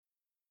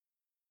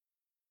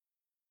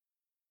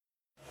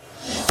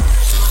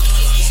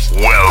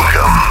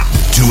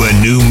a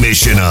new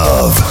mission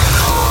of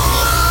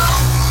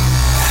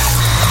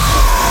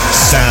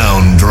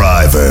Sound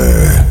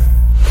Driver.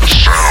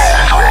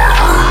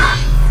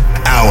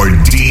 Our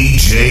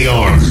DJ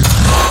Army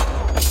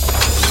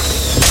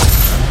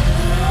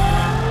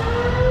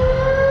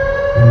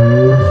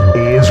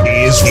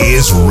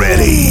is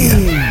ready.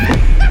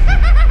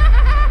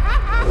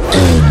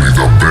 Only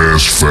the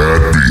best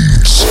fat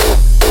beats.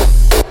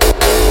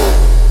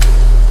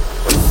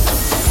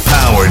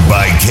 Powered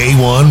by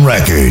K1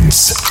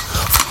 Records.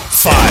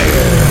 Fire.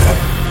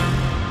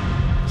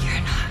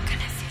 You're not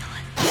gonna feel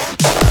it.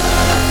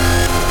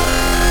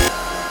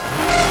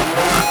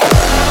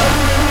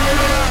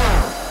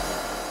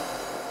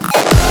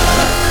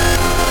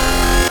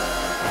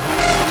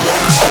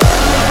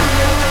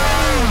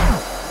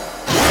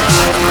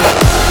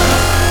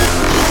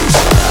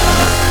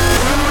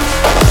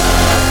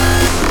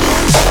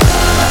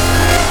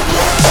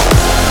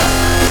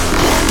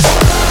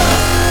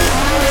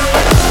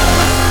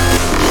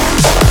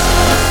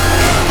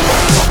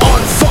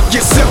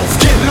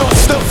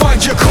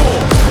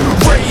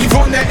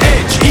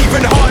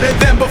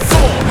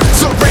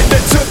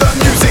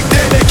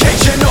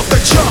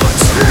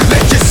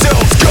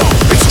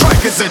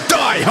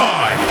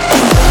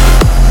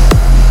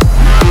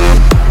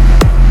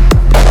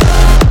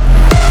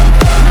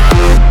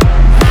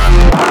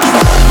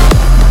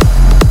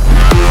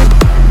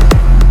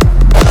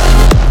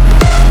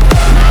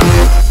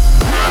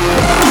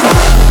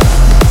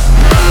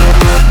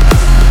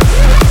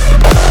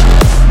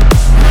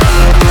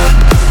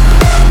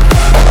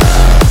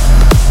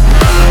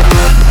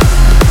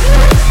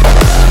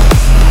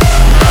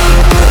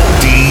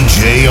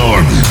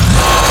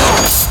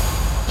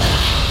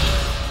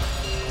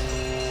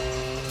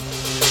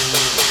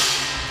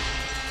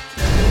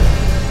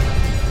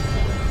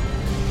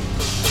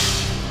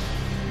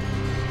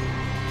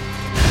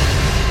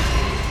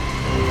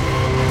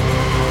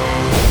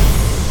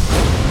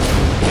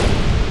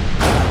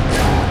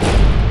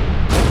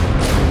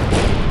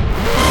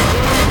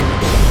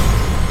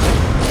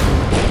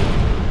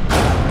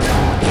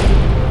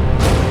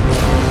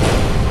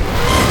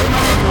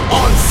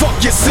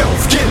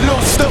 Yourself, get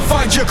lost to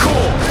find your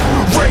core.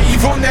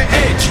 Rave on the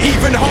edge,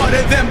 even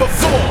harder than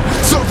before.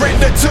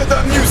 Surrender to the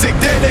music,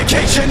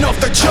 dedication off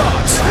the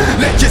charts.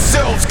 Let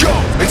yourselves go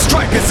and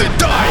strike as a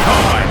die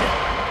hard.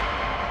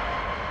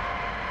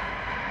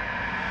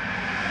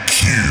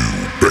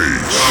 Cue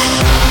bass.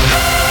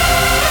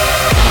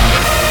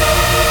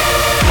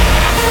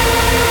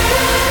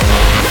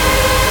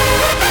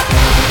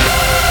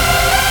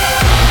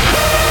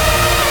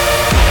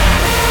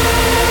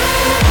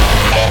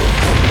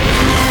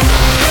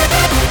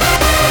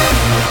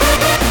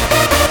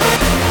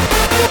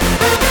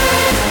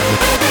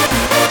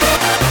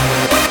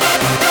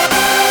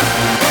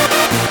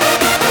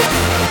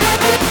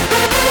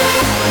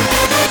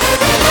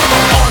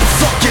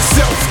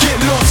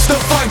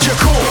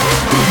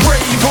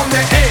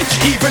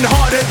 Even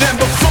harder than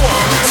before.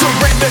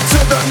 Surrender to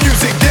the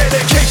music,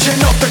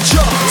 dedication off the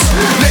charts.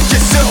 Let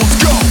yourselves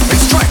go and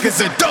strike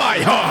as a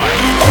die hard.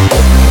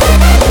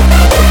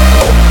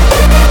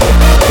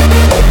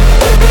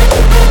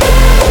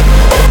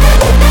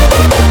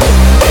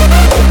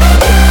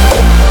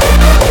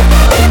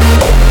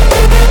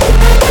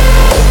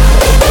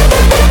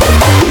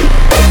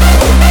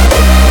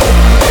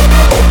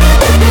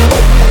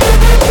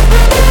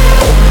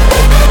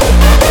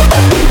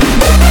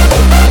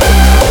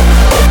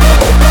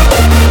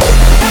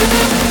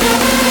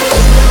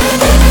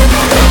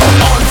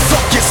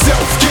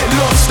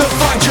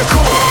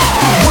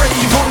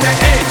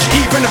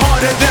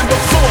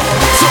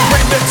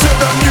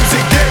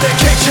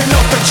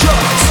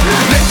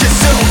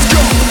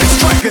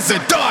 As a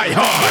die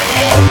hard.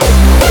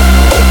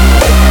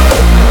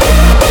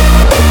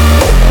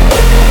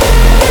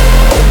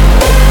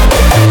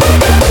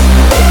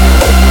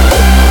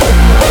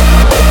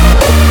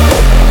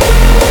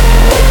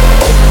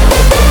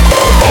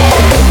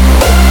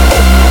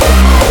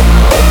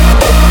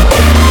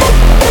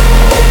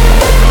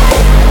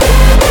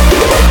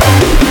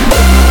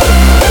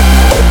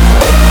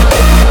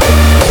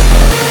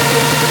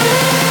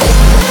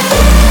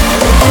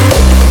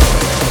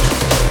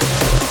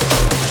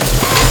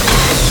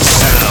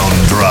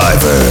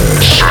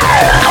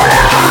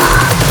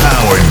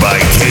 Powered by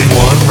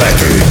K1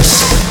 Records.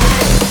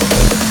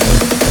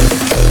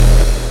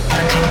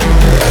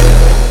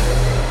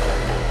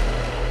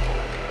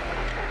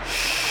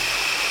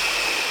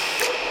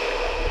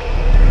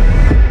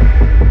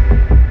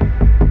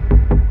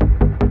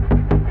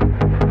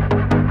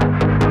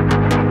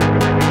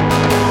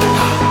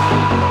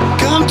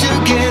 Come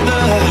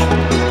together,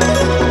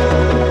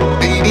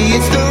 baby,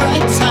 it's the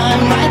right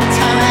time, right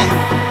time.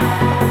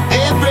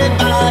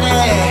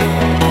 Everybody,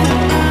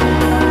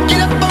 get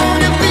up on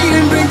your feet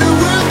and bring the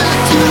world back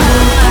to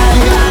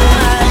life.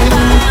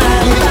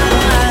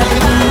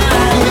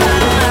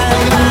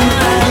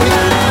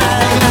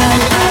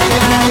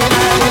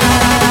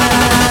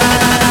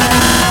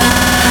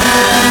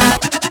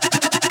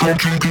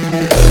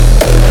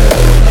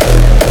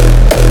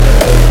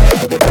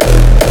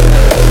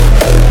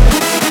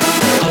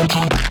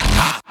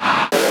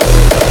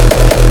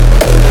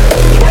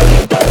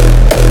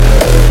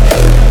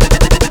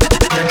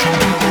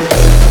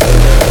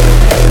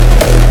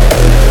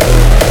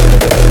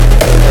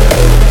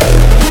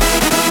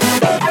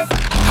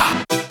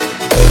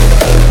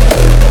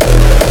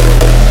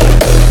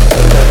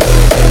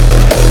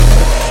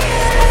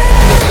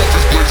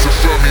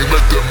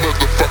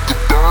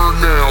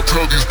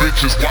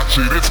 bitches, watch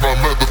it, it's my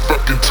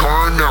motherfucking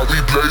turn. Now we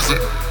blaze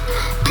it,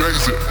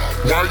 blaze it.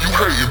 Why you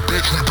hating,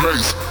 bitch? We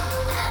blaze it,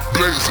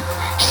 blaze it.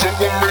 So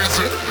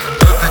amazing,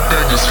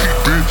 everything is heat,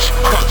 bitch.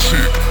 Hot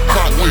chick,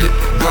 hot whip,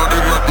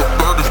 burning like a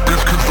furnace,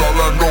 bitch. Cause all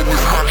I know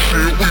is hot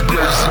shit. We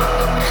blaze it,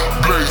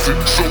 blaze it.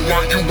 So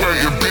why you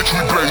hating, bitch?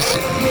 We blaze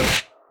it,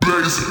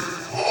 blaze it.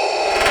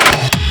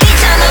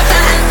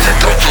 You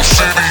got your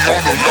city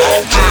on the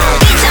lockdown.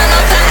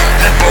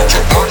 You about to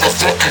burn the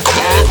fucking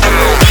club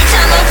down.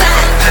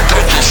 You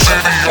got your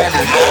city on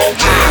the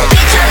lockdown.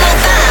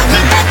 We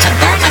about to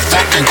burn the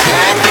fucking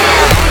club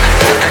down.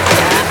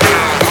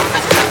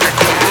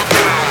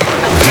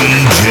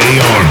 DJ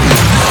Army.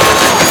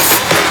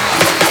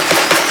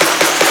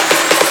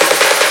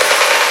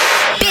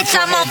 Bitch,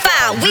 I'm on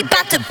fire. We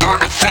bout to Burn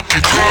the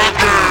fucking club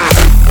down.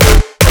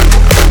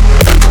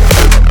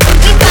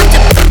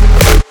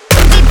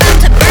 We bout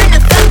to burn the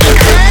fucking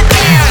club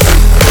down.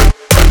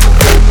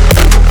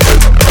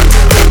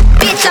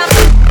 Bitch, I'm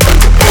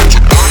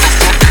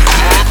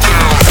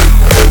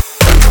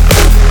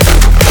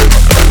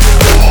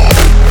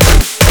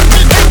We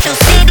got your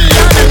city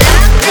on the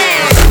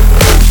lockdown.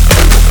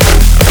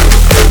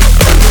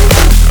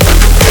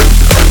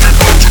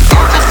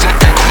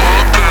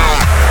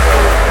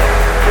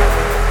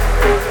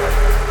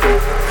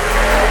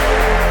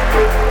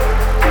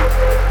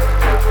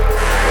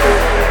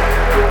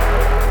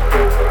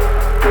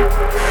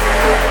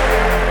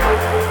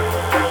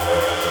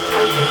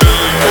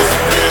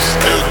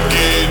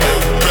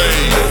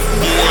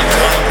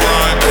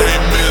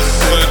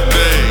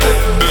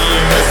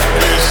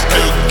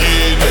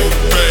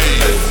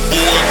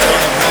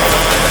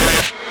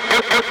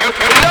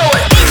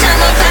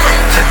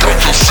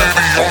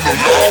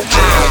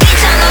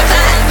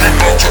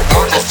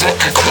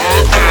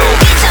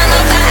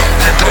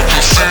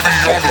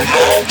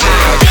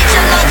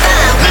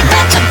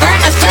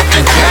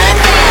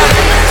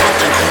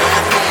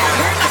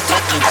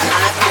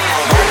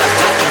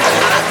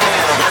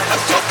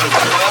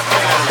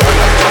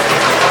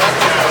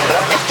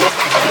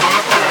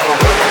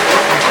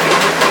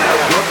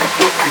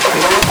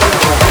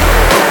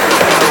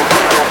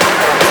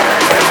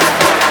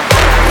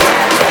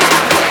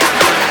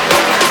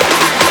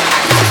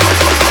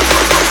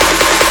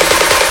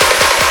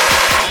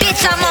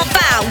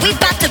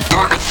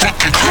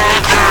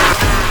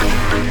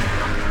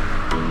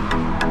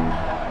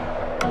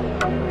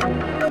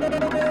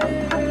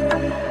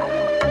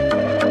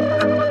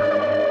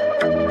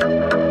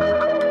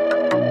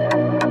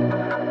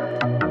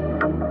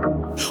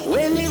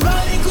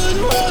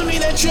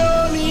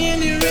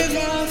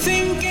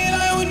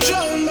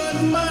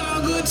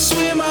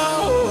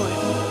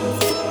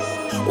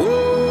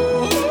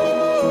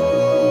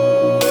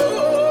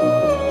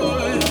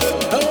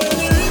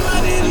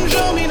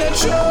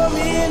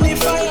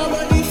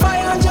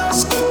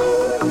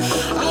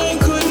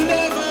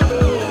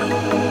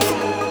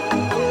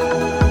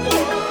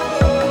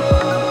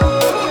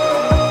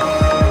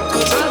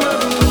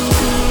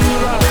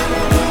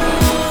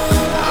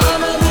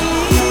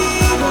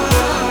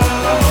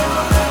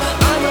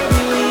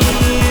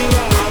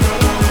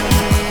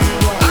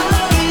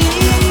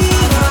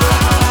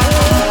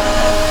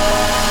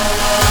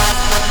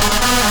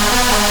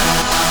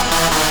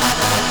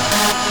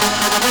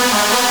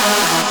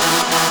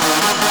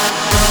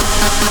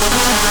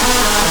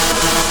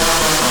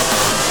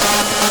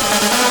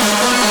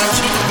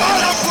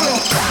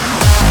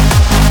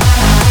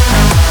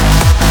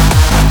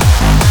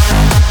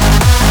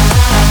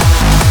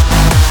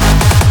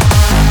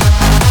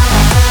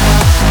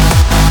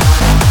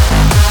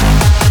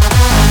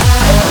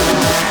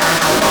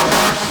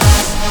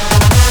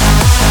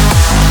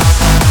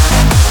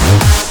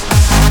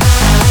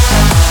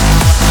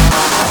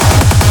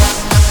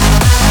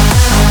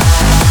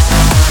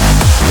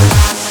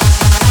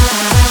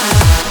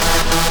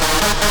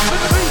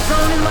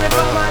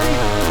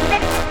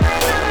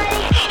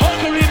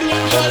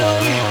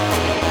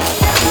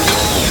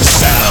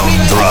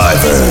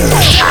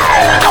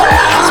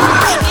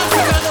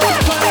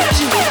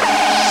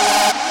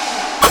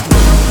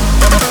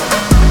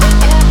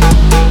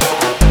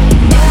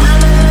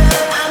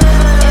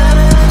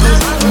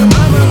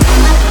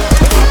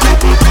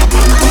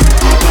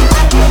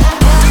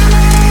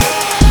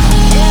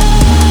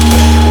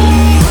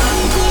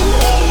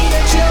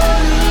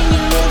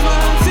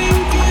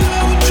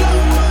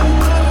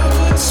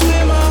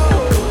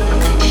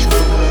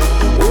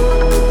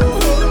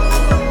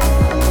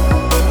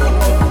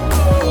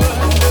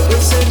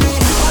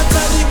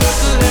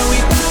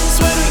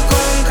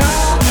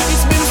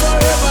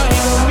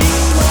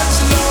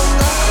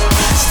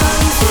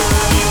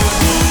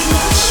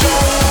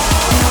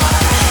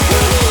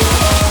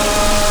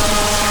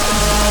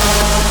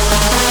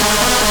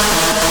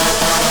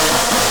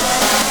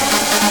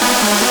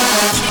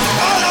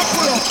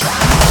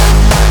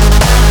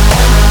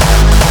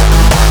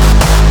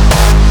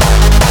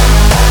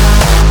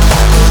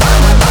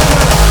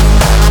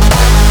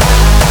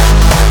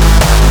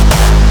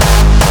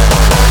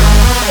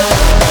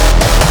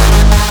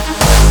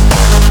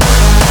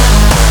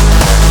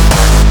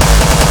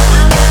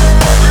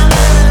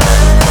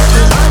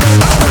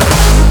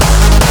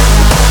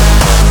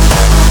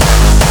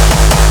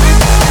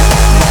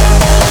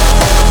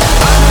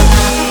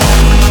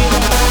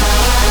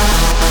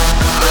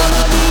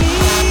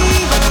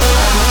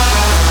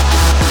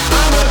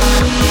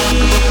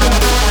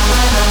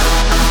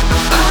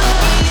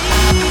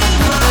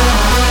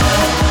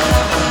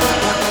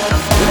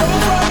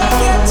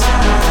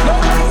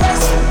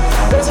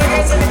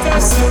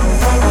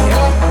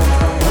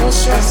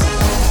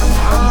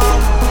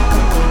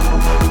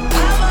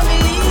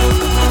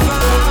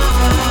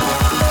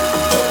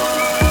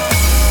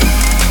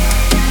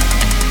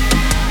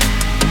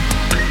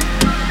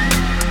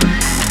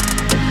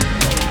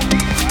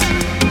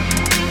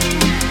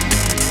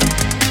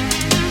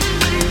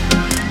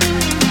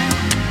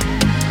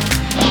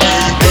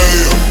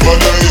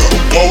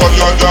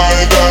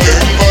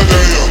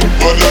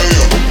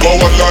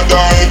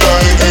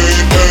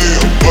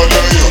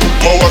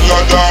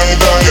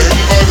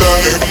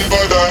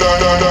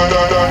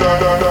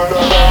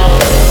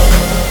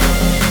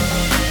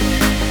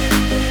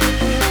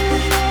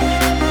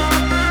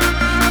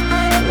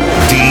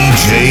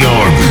 DJ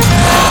Army.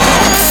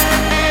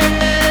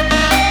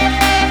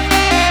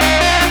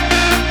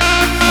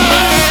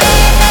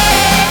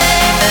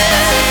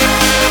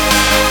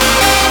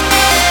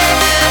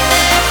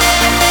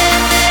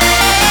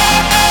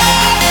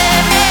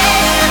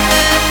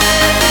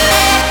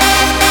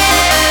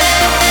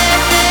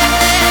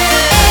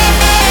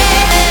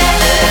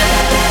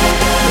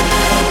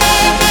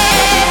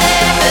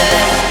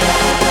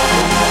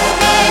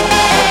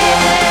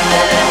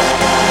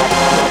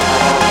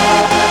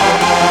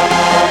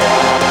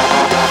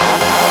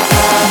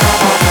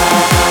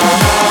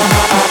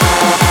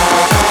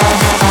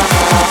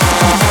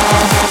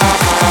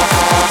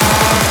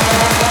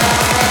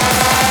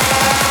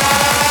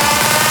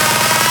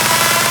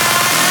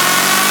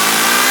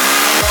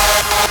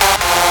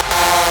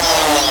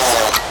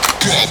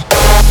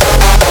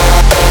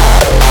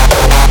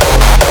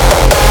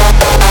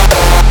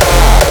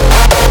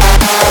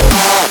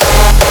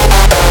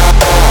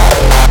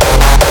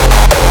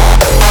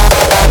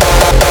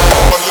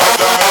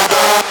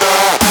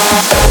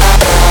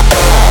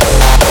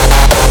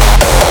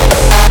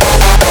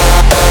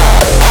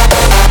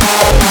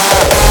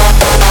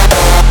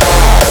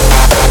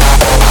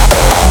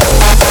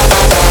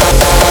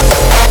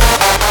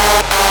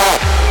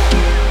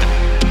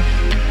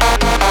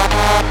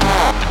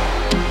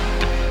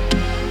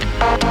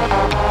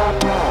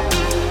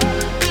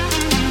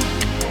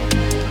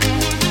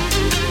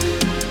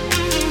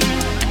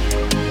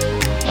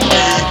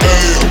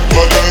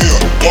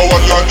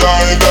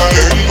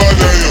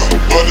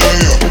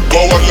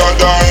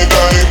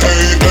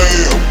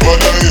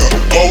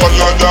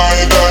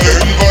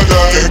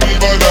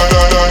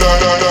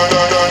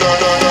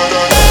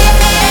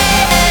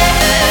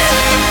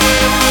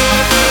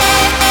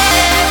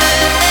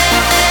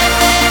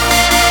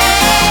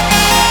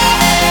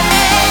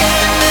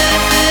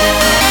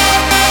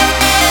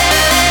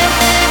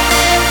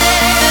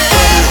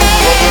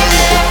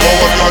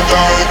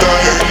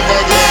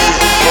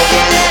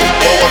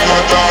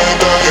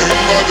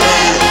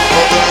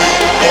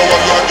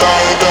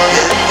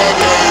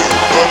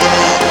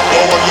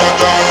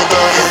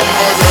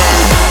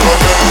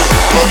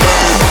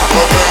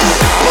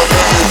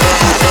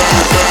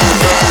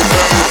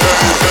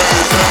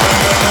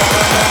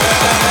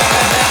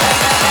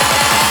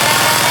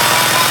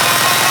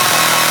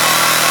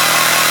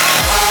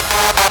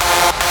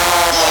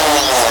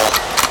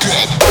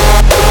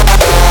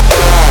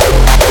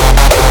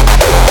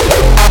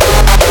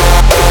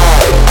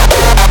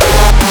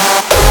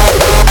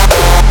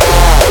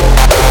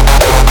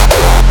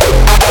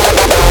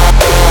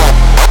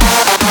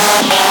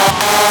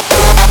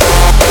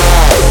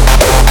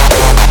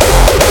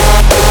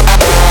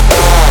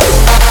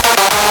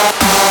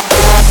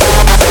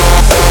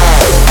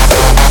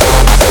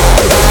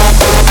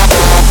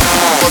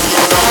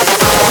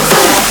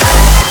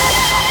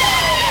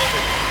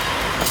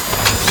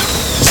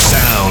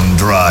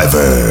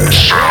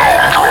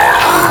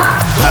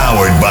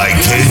 Powered by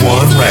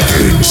K1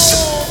 Records.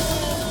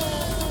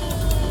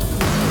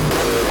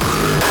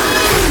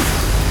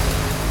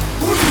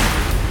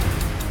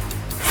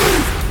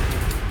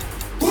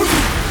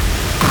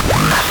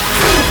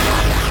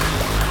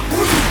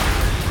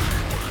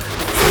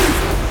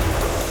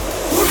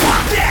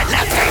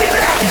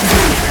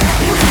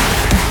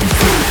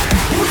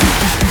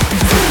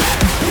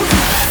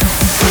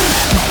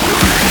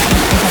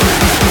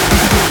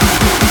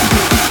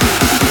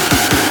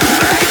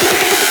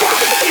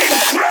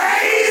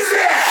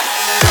 Crazy!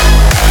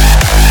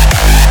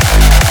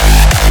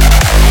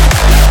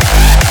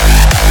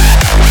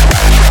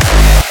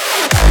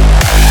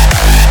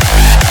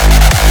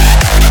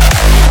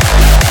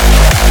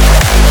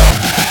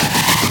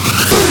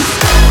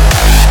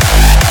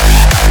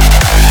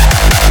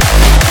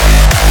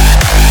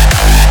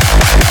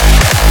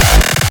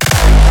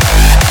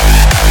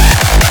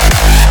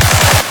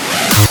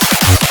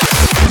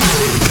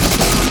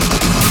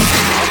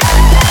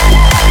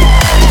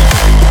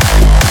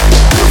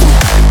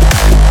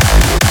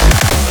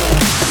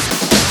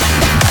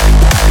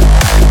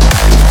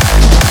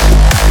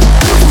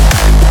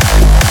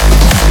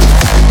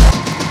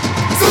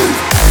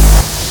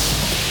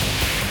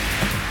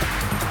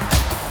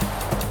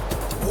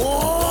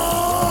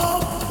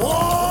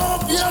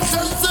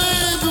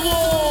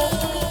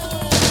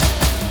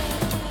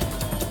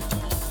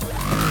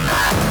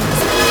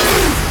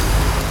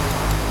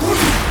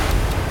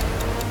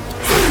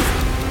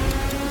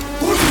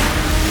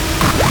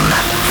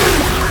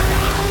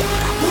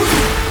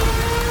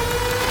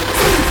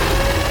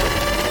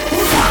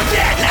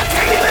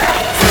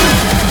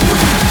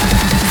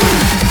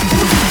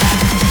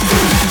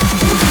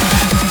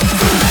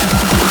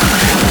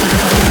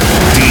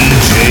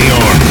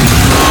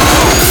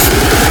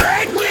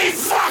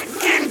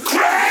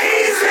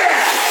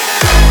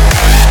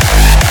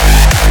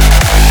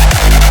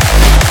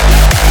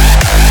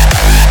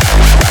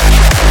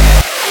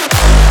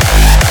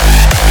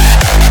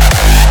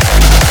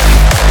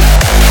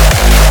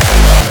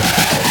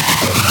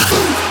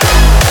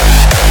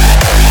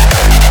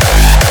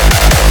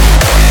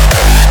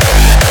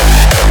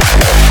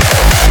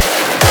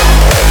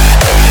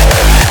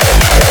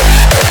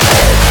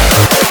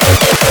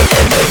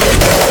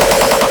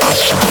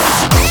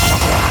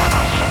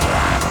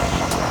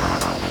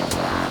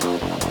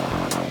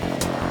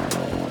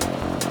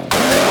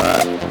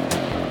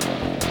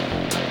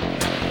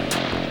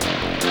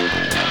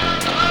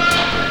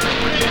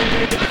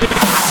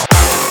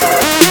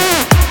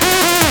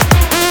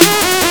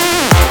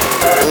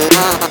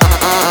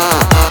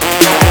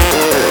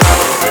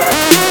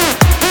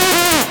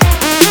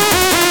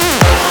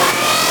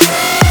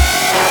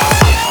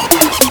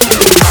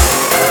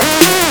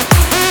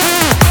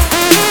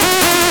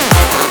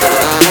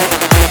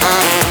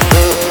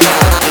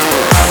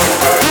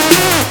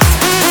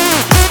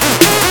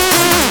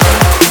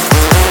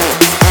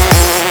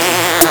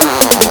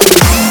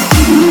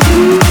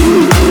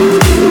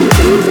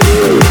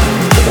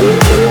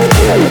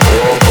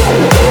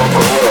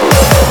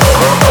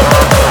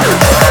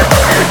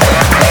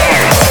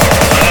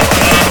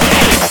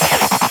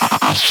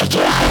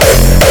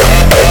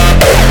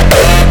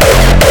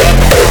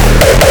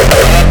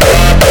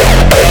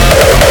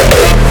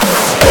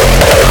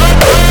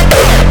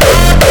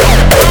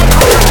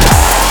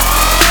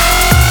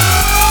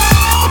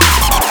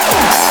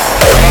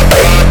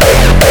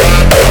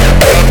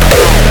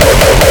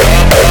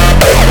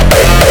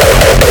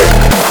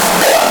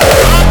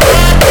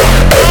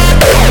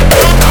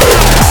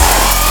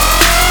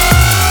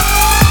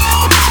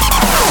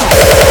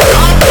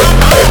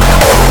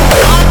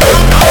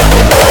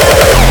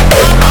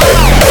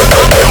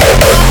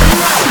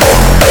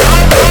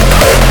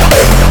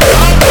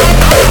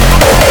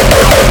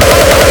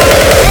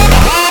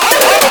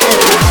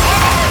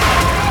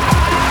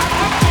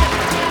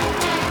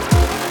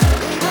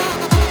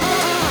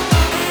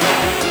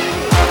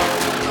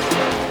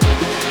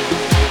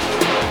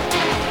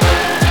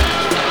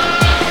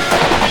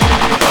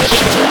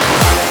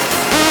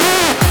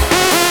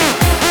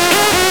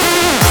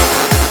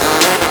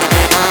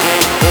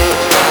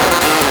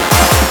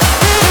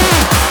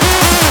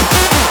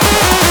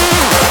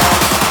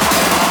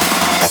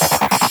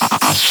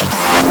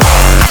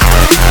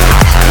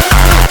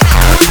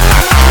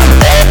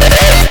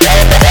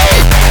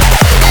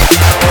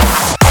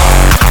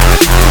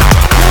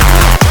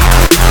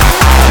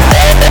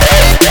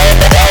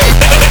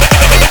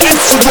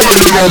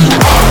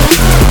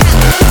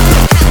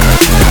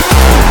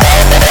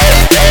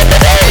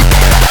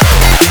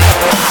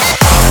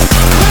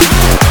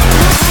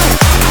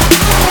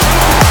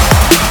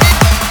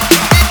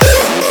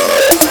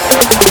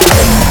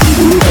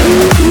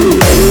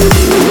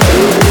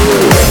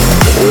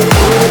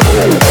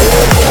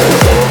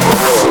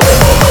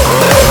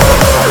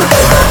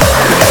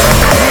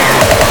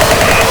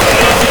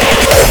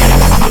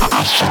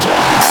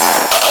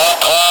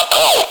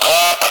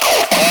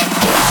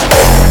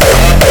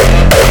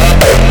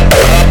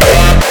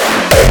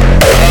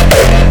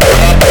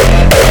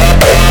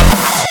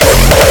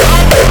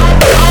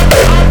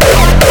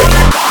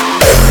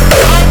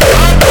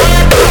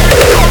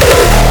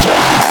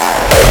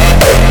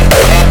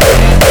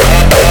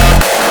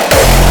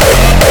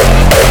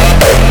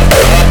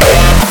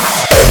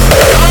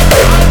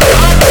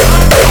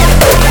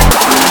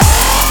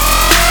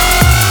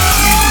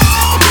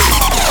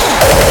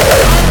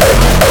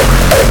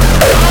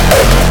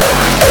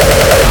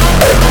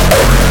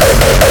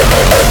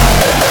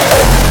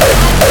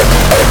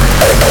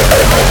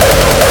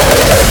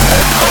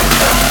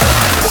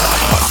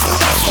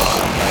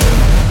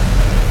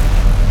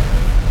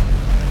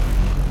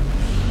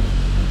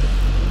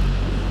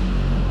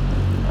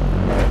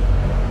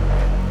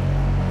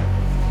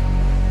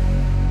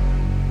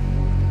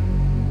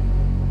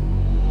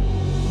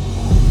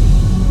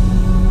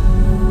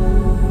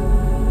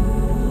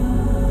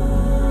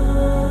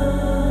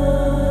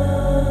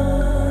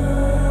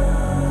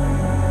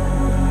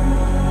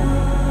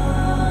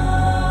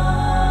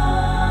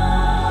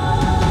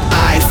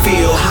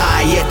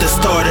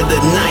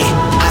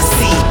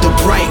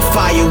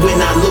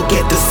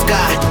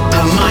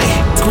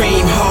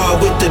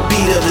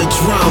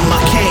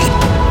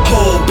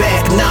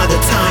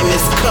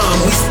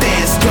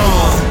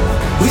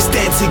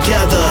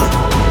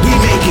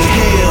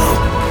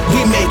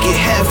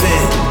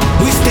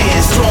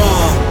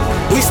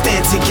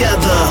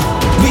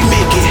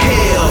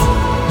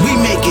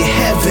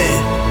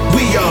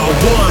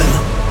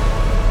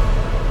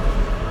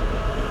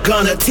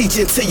 Gonna teach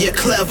it till you're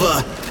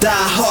clever. Die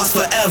horse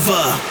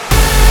forever.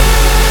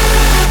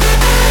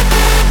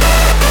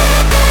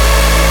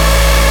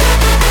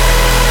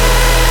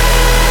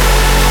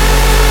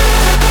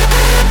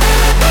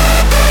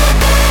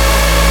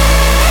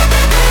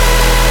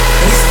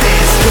 We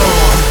stand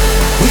strong,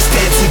 we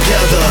stand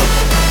together.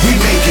 We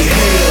make it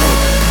hell,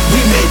 we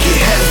make it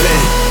heaven.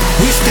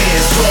 We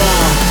stand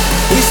strong,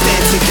 we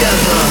stand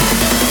together.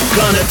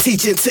 Gonna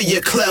teach it till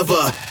you're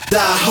clever. Die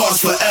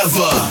horse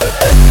forever.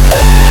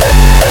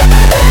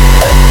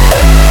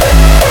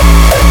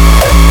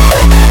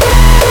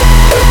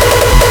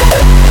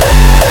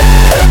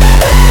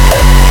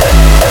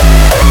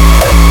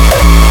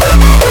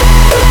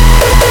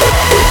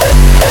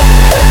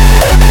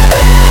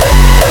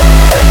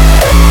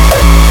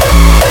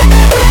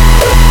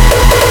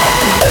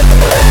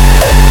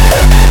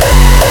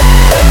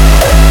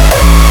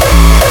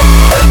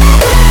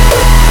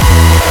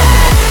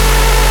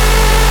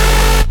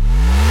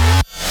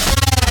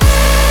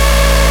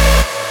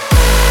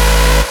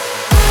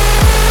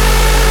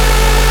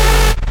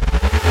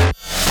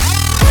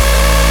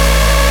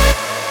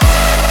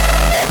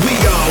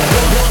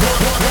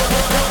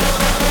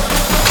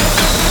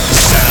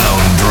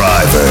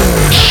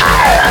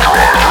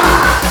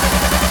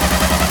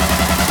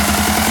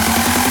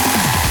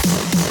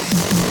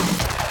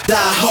 Die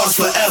horse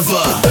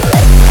forever.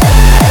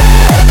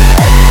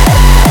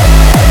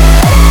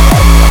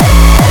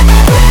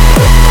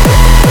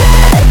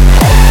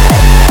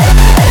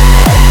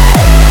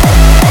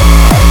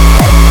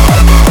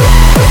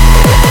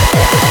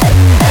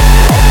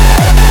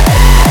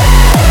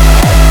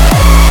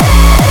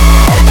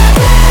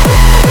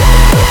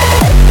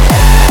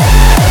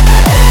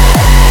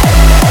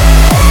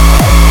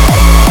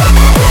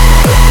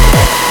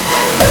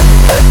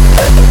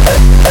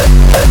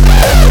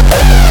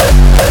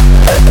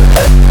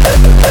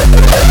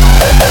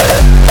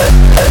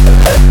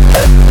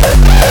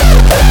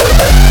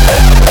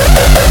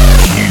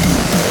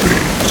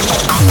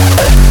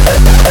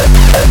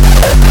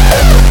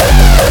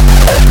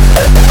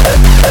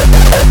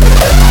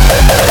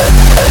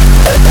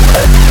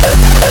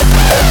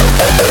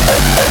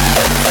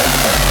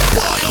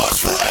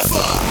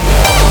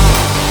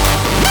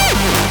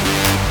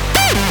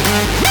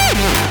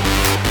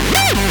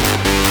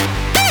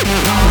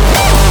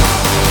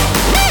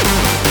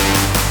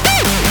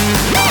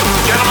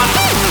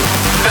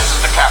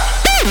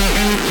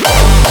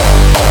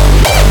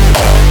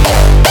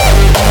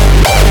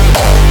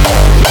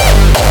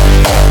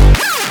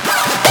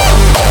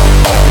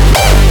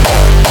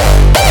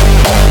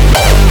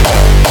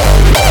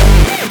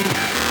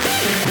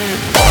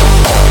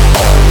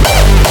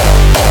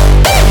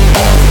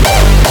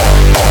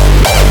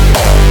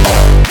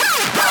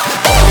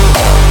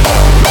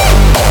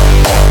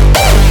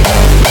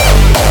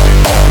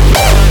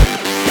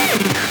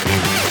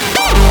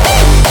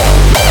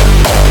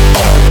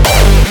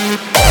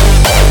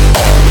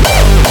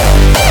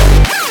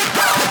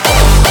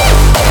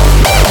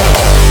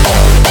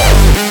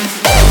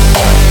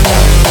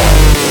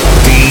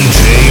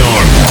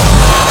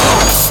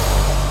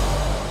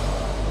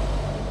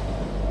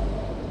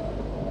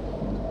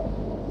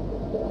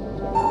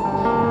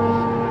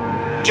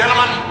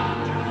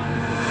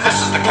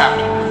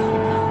 Captain.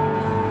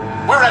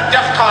 We're at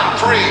DEFCON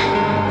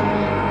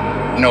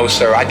 3. No,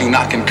 sir, I do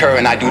not concur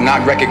and I do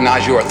not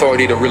recognize your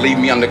authority to relieve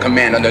me under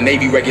command under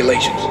Navy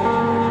regulations.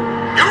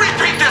 You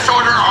repeat this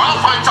order or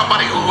I'll find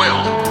somebody who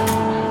will.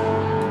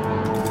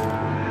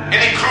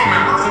 Any crew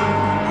member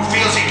who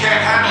feels he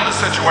can't handle the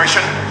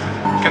situation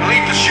can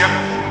leave the ship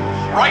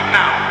right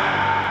now.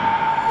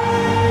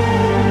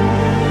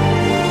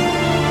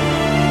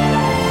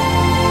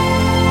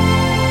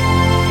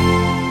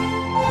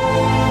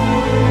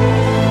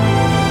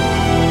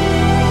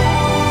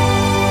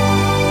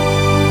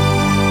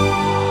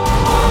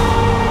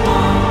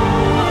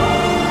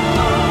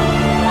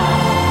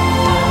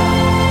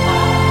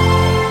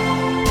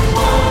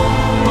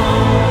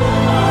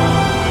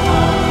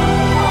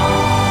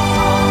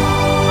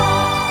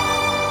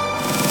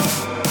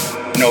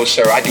 No,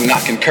 sir, I do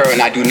not concur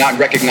and I do not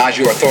recognize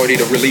your authority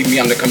to relieve me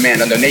under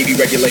command under Navy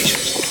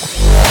regulations.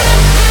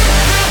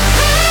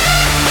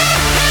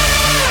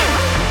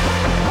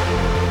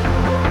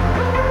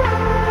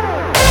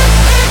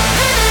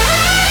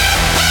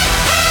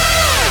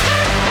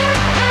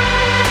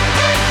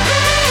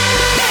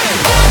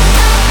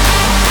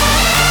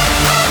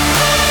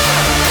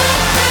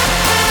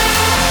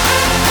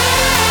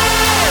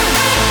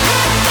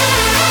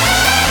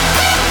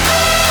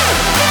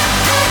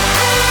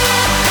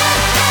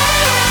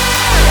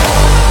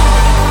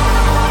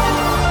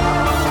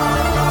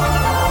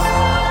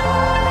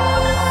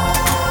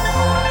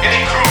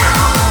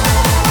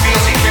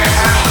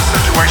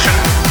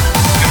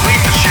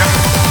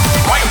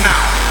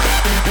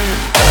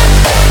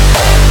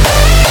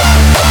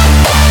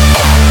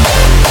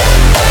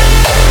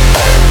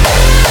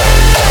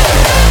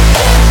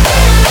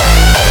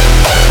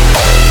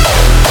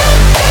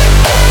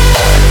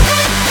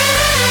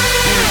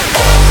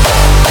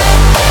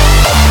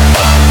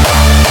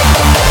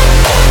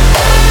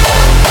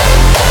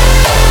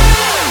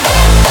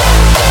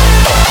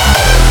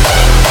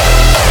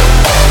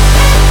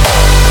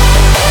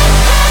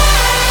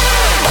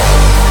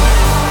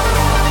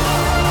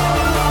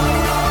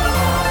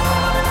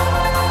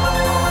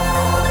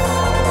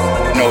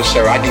 No,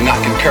 sir, I do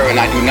not concur and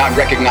I do not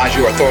recognize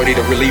your authority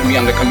to relieve me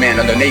under command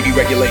under Navy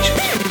regulations.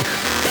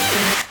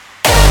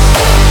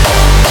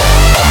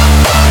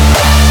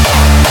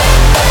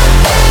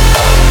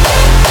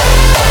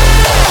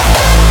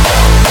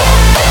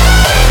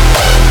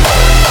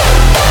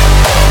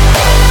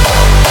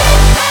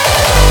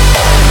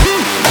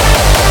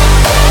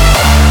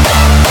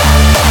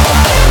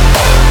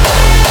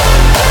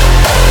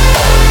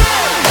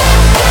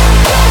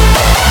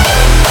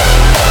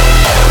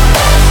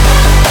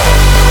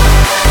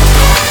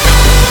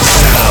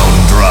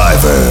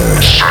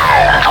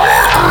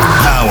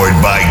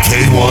 Powered by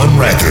K1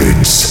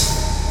 Records.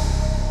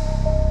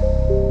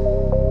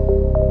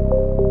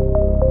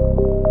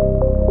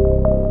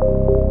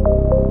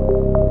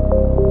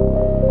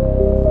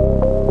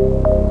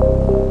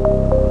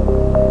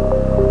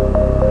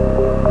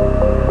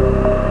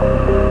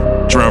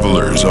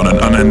 Travelers on an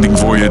unending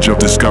voyage of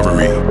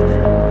discovery.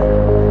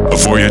 A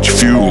voyage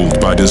fueled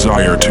by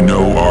desire to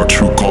know our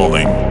true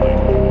calling.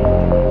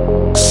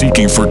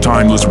 Seeking for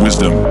timeless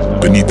wisdom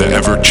beneath the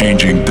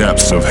ever-changing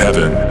depths of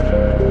heaven.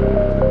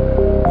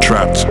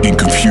 Trapped in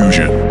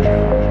confusion,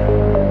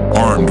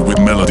 armed with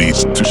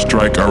melodies to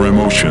strike our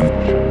emotion,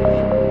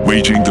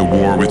 waging the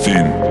war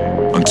within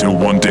until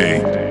one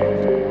day,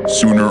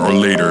 sooner or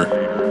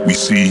later, we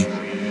see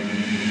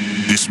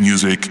this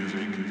music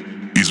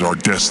is our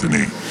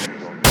destiny.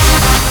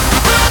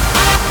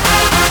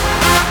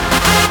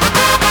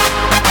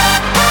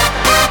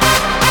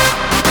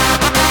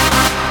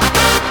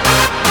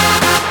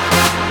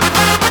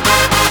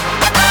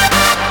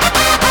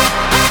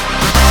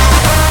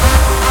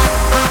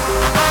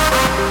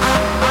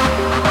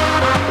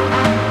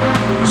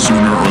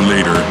 Sooner or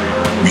later,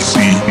 we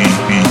see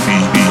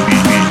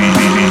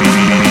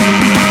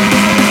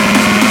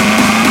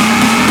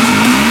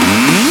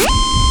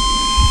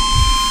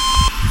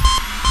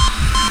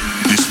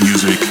this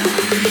music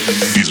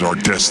is our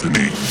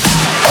destiny.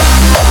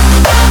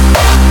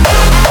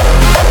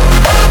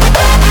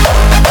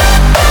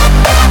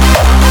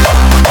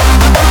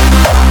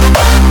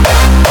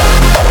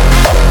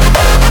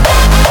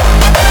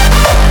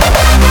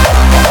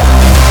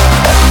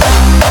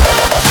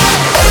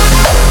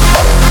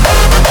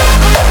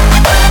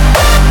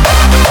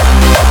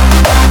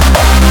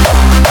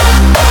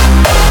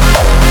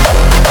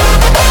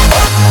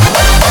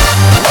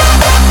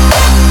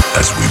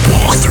 As we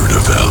walk through the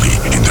valley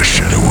in the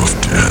shadow of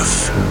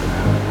death,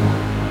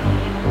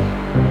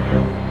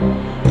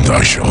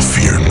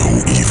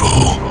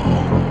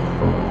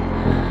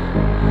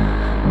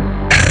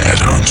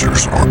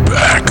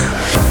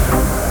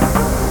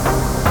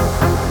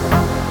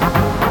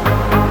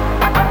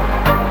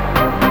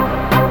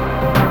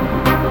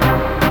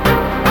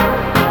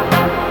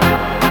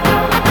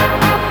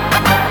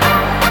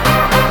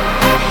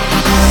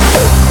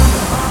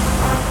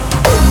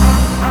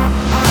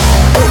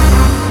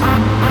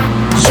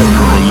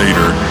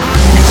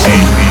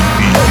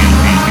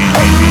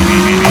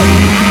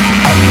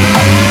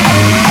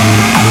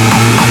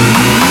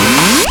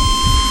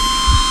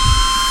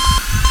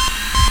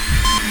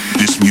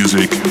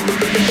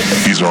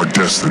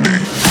 destiny.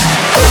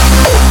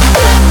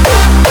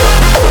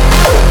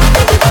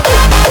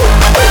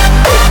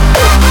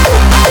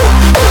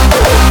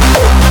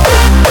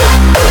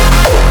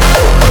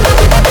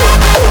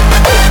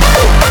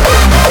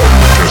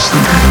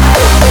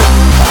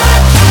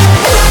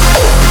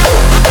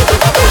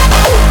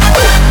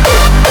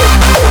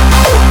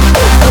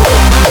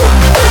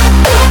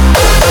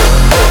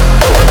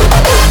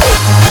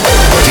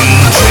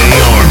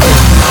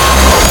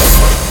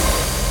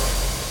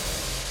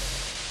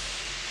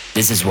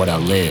 This is what I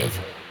live,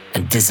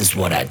 and this is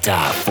what I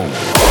die for.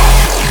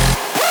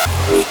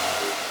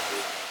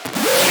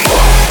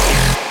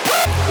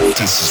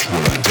 This is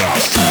what I die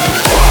for.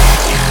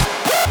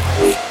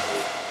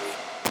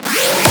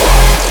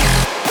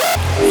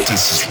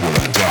 This is what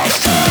I die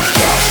for.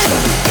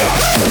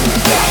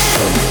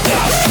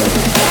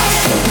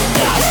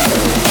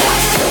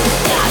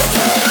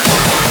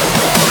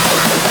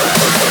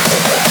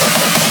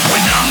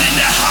 When I'm in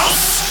the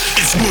house,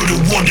 it's what I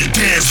wanna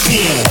dance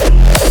for.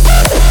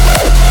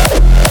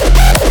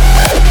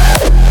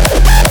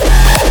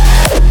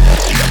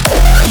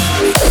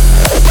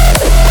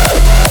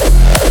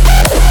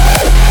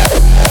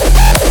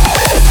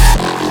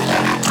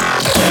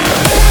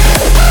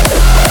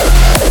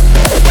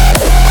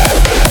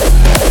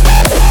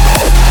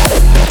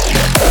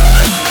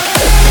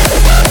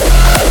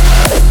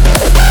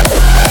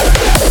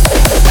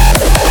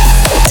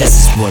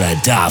 What I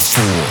die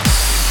for.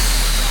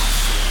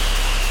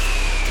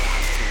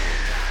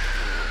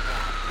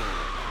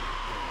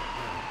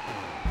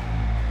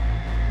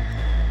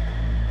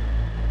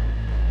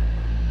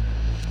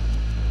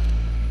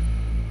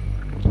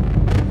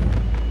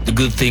 The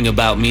good thing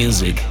about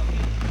music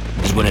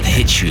is when it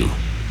hits you,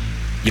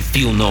 you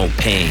feel no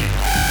pain.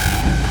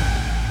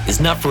 It's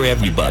not for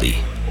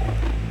everybody,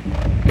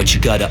 but you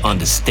gotta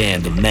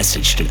understand the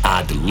message that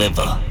I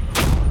deliver.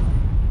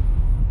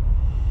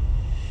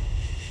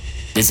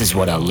 This is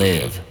what I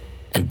live,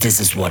 and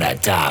this is what I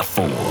die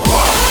for.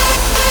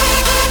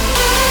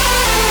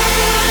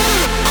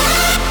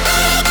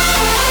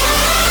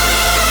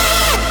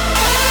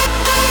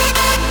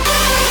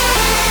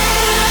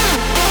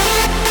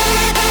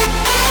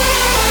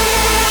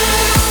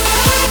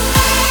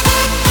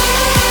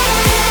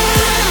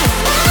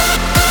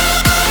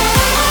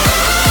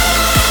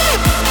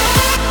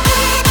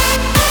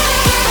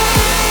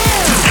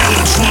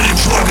 Electronic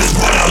drug is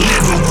what I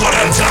live and what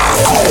I die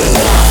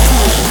for.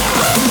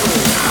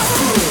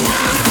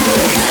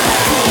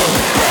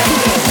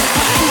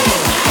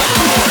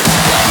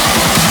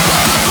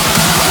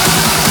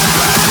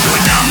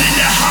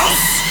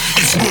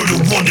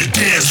 On the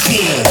dance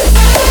floor.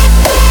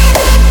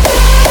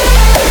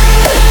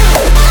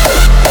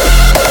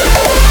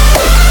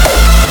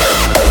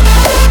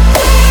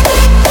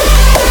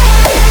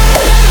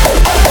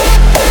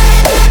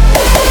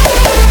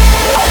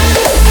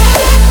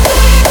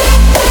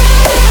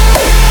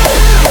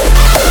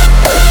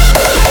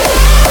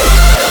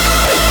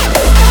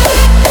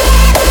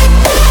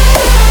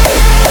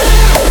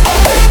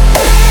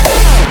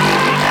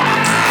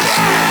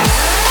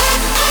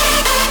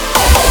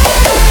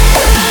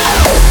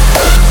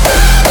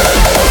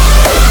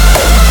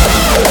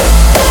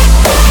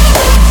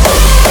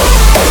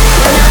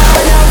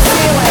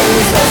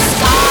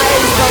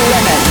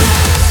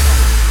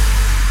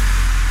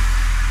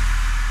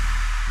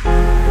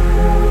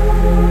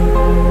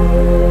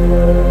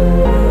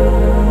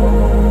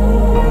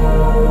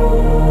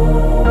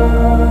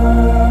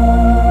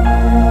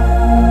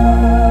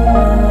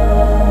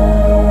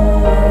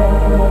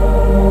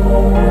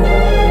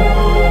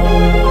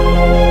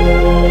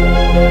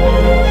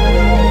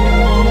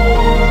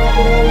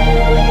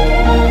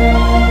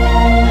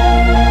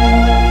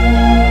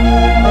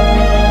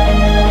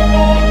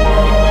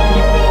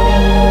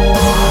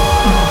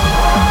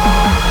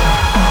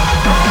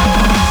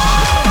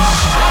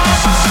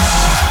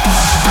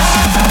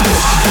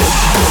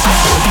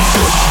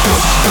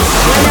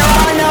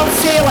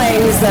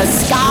 The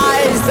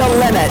sky's the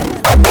limit.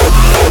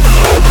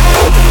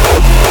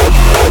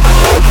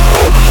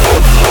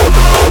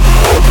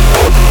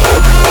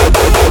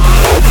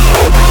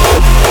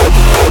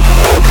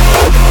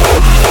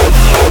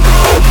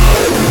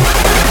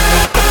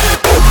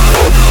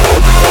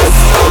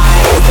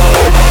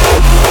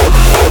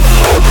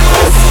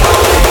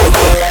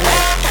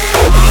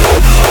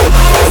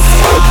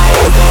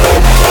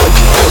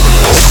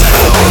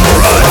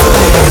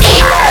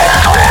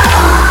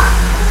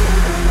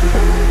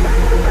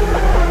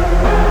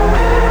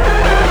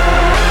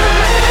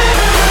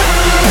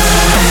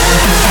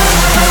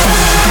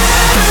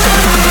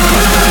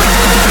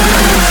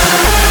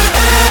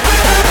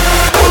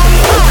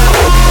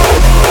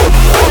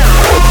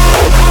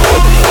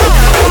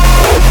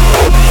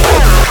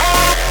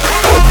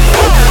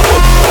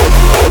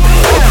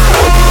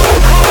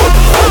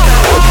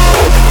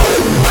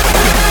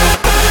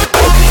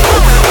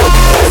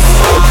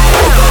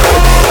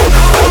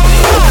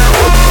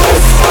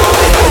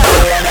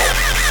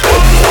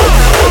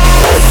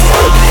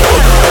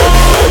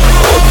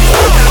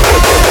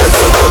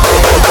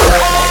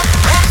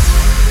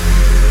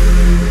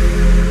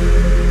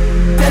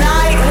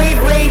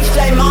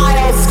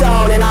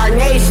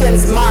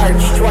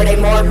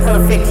 for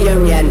perfect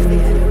union.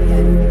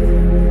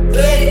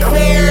 It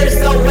clears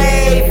the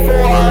way for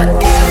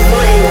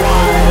everyone.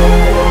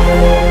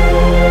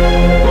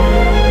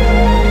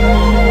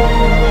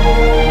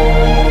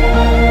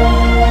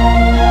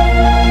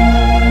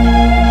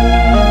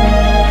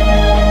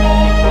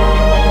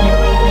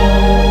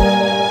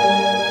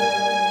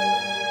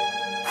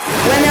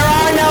 When there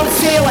are no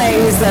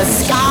ceilings, the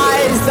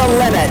sky's the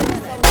limit.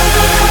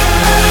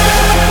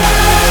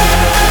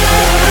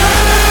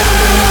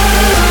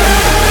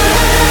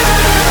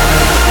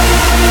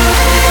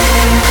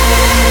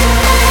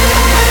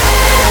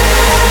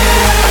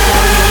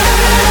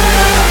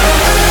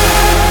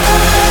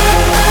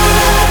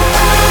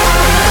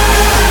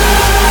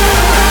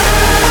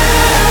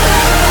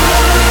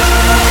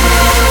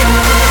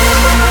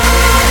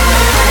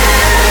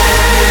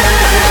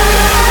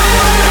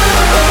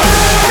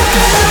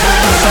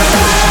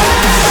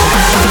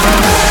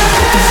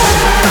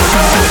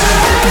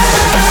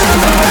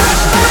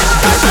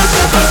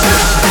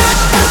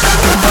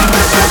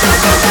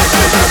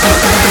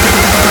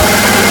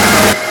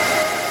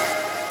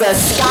 The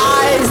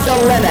sky's the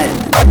limit.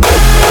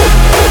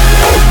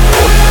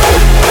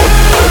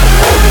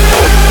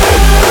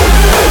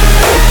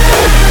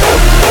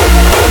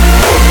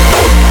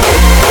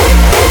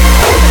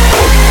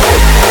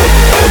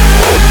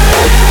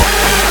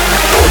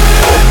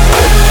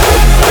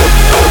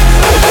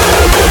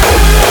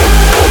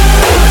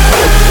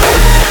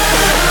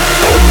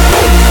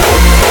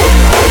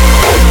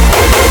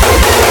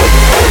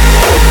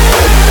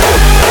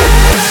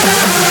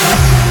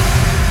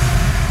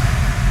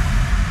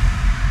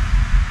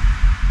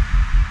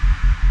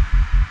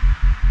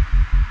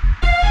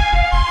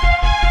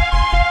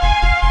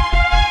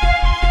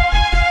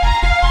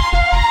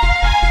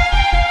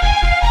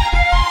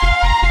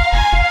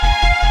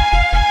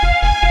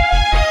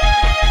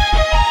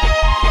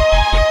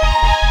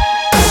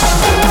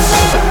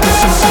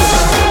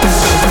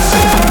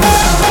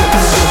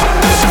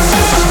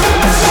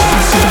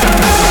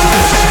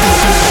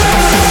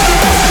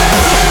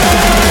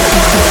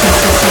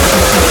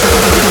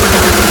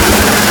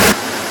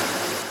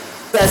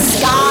 The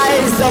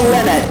sky's the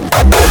limit.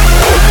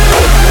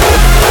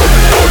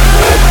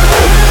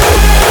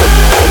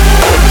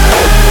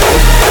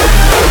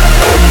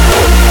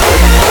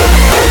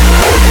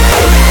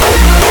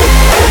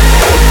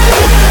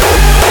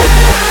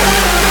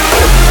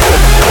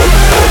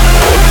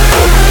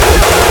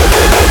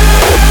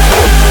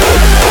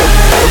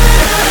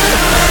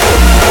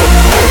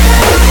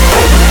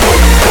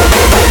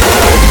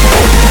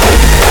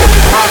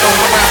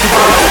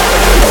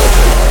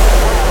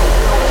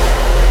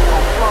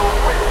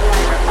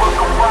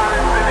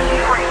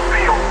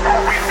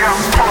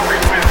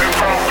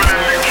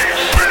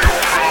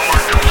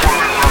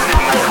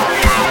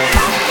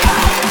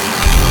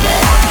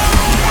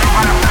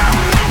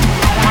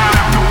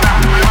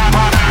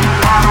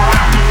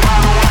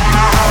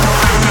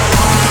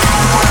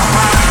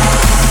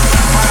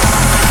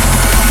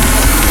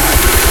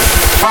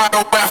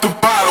 Bottle after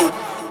bottle.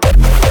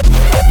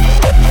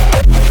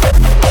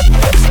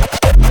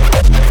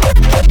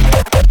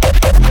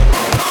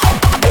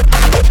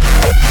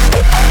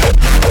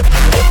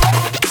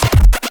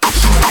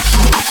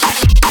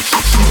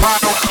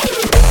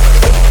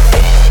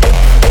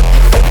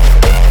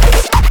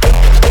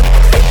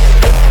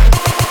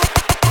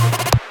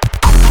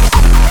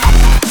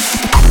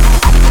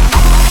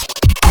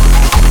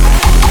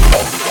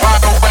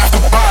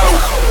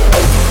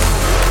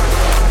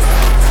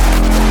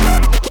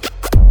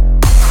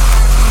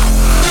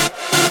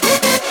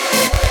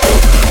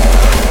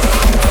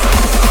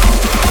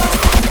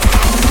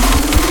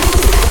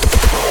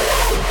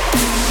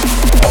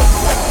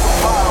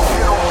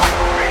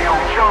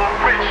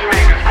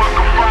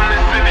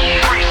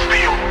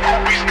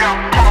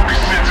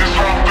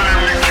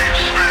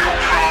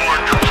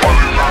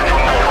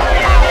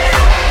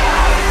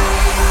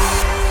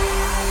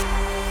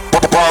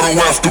 Bottle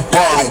after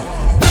bottle.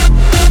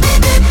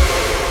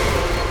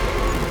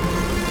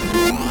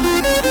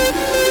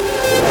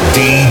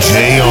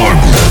 DJ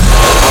Arnold.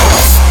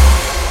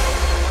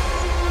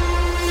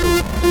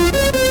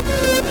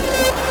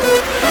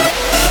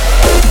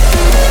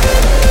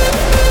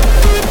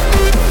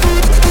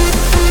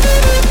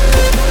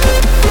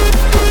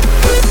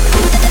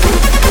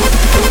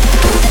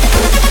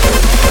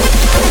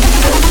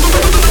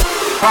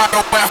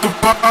 Bottle after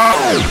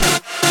bottle.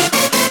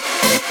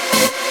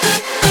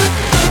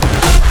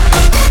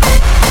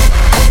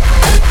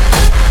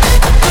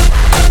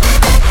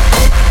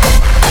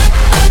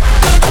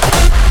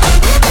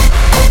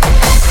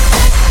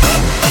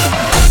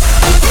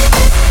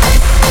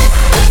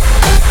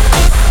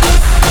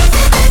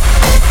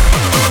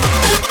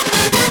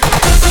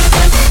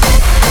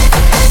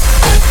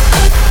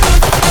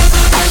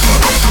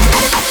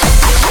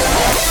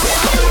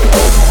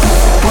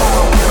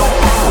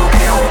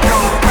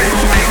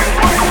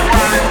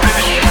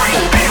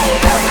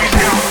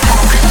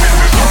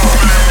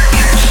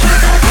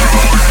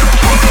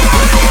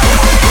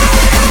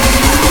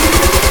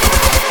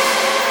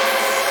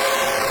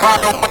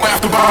 Bottle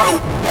after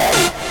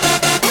bottle.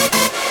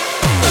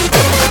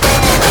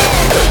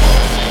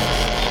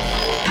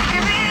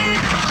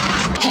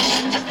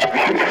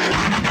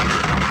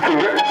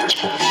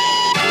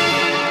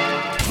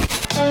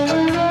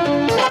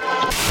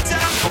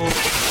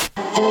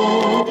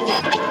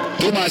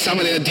 Duma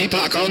Samale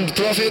Deepak on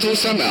Prophet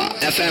Usama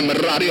FM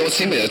Radio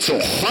Simit so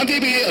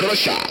Hantibi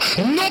Russia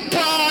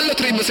Nopal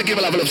Trim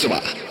Sakiva level of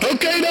Suba.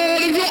 Okay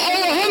dan, ik wil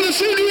alle handen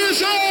zien hier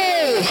zo.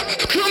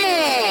 Come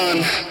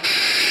on.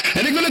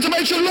 En ik wil het een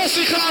beetje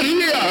lastig gaan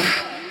hier.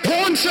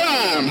 One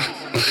time.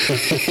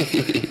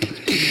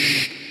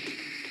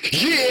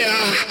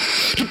 Yeah,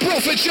 the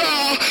Prophet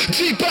y'all,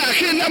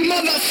 Deepak in the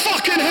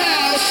motherfucking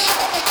house.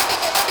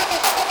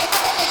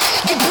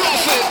 The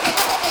Prophet,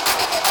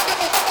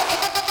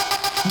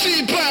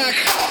 Deepak.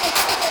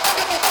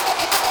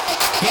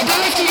 Waar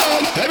blijft u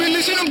dan? Hebben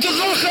jullie zin om te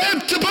lachen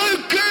en te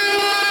beuken?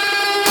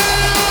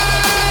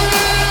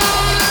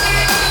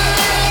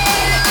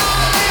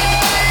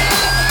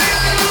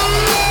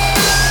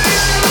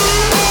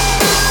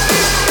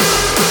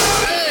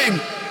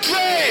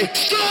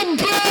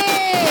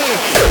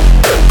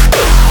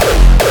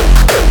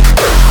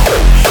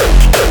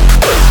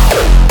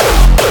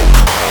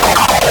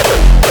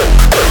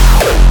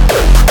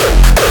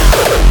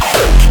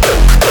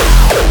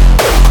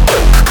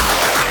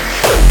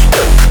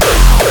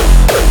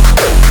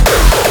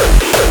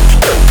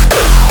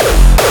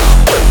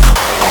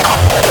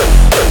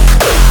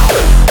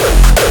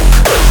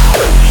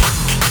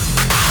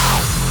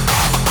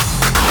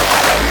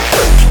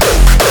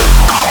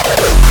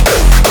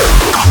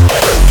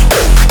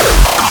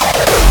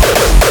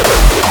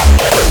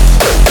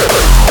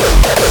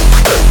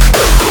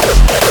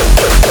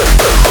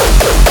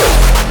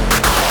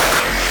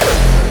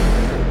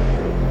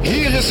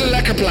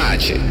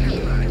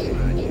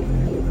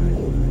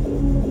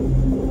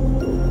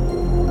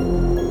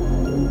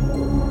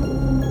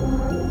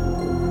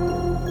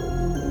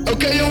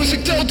 Oké jongens,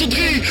 ik tel tot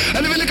 3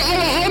 en dan wil ik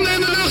alle handen in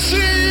de lucht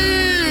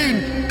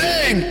zien.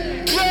 1,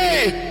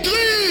 2,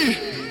 3.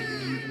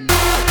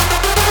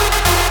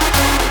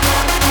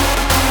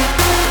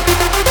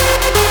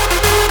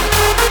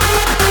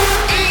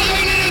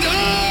 Iedereen in het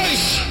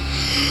huis,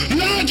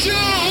 laat je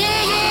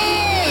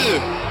horen.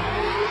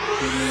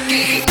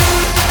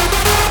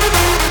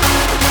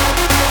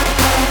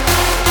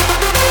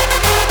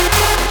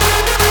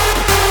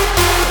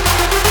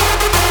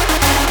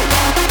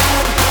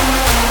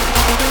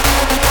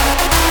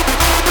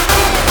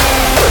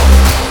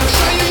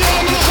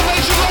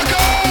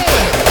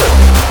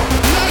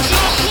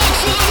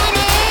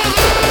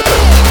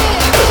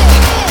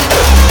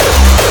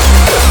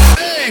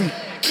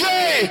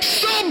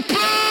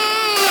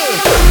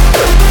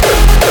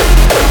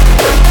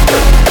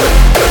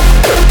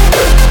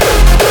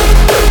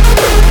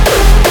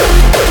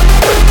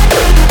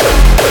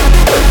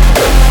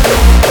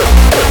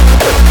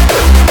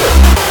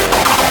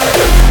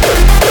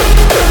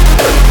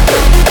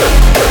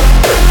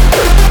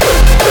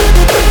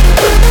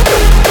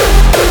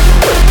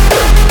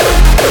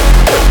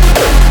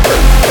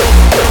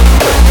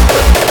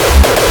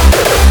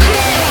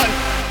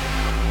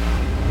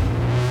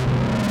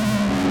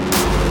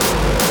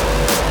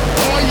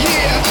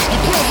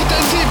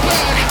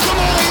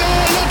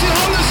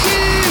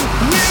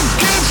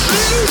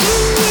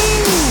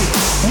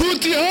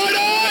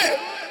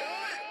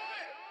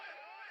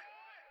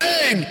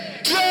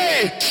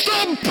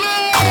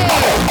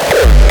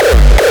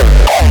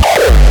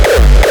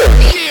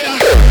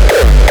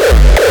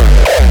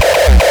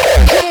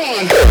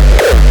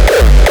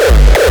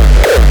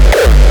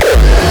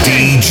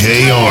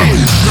 DJ Army.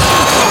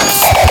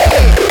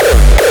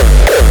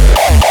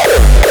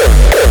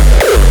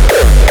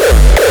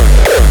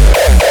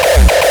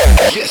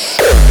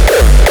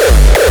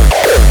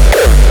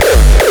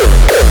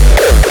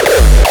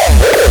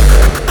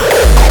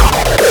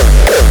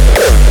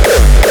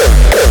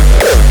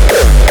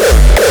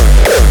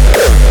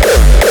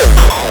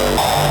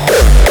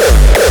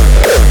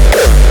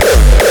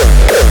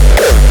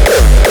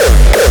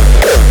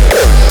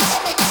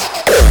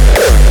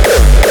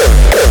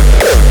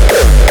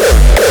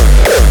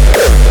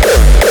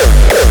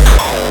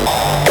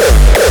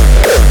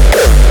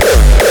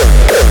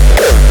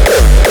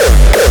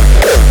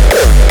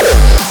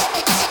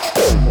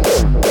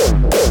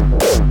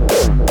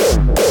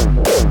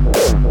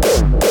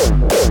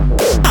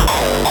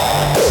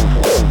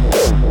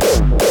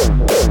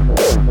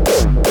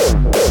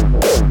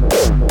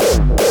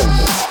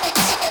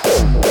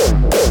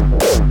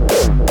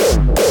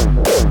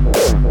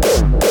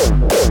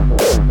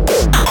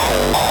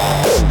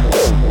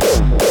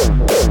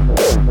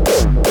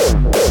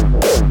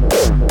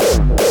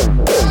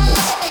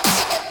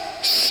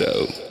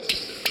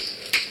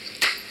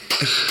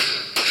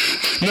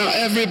 Now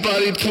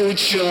everybody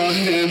put your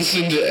hands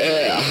in the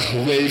air.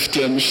 Wave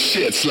them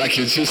shits like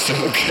you just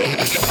don't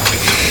care.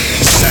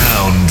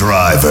 Sound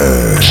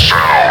Driver.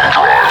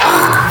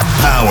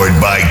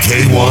 Powered by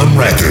K1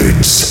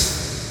 Records.